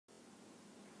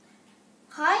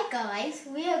Hi guys,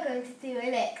 we are going to do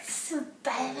an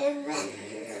experiment.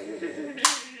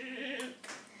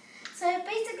 So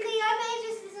basically I made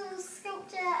this little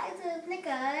sculpture out of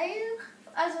Lego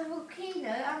as a volcano,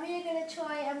 and we are going to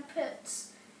try and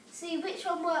see which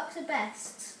one works the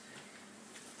best.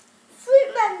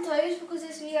 Fruit Mentos, because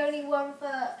it's the only one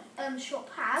the shop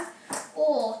has,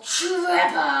 or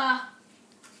Trevor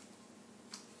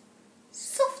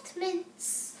Soft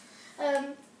Mints.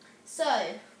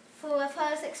 So for our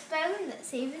first experiment, let's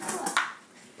see if it works.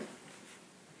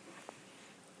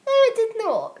 No, it did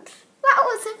not. That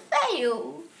was a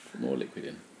fail. Put more liquid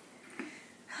in.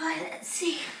 Right, let's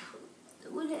see.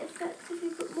 Will it affect if you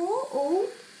put more? Oh.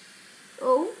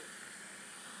 Oh.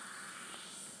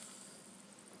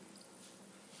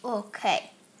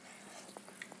 Okay.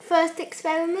 First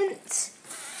experiment.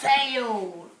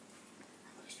 Fail.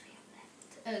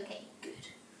 Okay, good.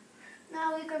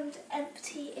 Now we're going to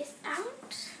empty it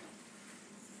out.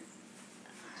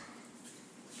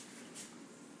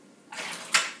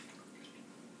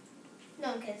 No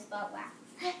one cares about that.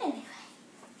 Anyway.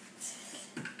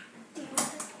 Do you want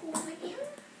to pour it in?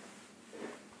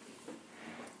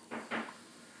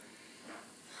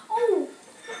 Oh,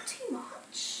 not too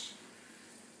much.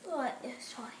 Right,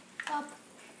 let's try. Up.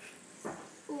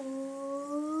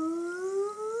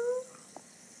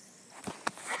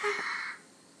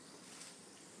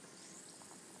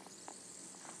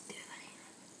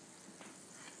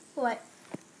 Right,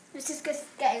 this is just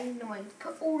getting annoying.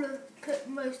 Put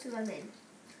most of them in.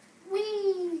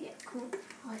 Whee! Yeah, cool.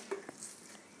 Right.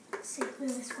 Let's see if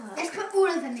this works. Let's put all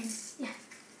of them in. Yeah.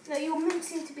 No, you're meant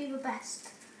to be the best.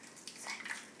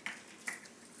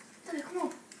 So, come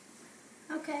on.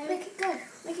 Okay. Make it go.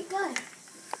 Make it go.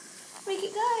 Make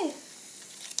it go.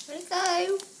 Let it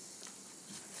go.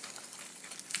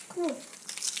 Come on.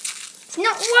 It's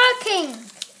not working.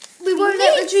 We won't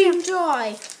let the tube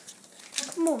dry.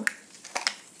 Come on.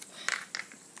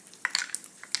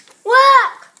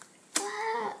 Work!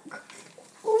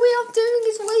 All we are doing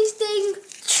is wasting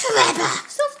Trevor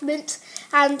Soft Mint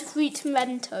and Fruit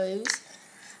Mentos.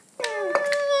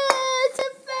 It's a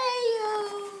fail.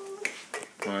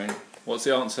 Right. What's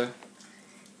the answer?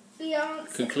 The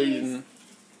answer Conclusion. is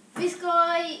this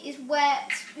guy is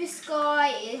wet, this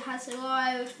guy has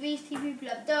arrived, these two people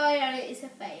have died, and it is a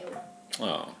fail.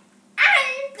 Oh.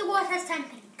 And the water has turned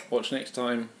pink. Watch next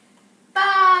time.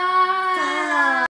 Bye!